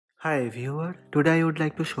Hi viewer, today I would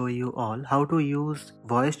like to show you all how to use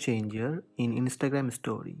voice changer in Instagram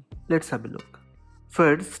story. Let's have a look.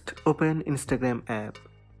 First, open Instagram app.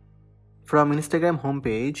 From Instagram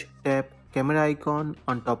homepage, tap camera icon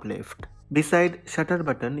on top left. Beside shutter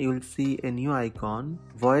button, you will see a new icon,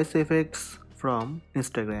 voice effects from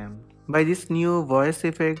Instagram. By this new voice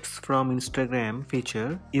effects from Instagram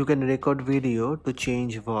feature, you can record video to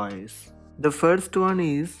change voice. The first one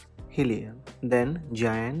is Helium, then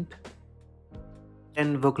Giant,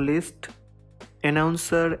 and Vocalist,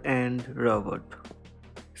 Announcer and Robot.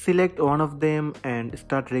 Select one of them and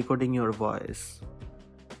start recording your voice.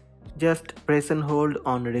 Just press and hold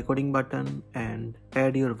on recording button and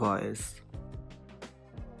add your voice.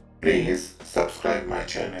 Please subscribe my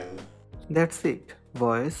channel. That's it,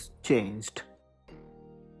 voice changed.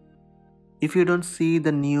 If you don't see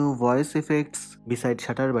the new voice effects beside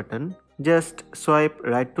shutter button, just swipe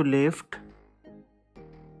right to left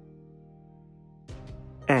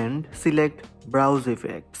and select browse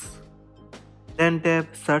effects. Then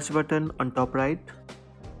tap search button on top right.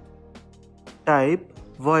 Type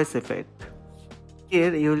voice effect.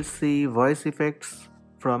 Here you will see voice effects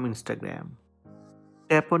from Instagram.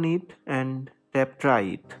 Tap on it and tap try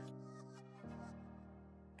it.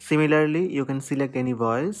 Similarly, you can select any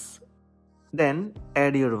voice, then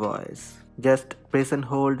add your voice. Just press and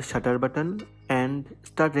hold shutter button and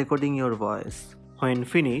start recording your voice. When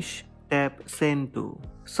finish, tap send to.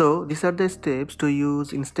 So these are the steps to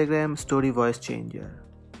use Instagram story voice changer.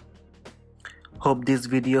 Hope this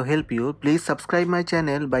video help you. Please subscribe my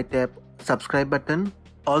channel by tap subscribe button.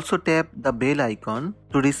 Also tap the bell icon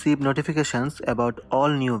to receive notifications about all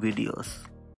new videos.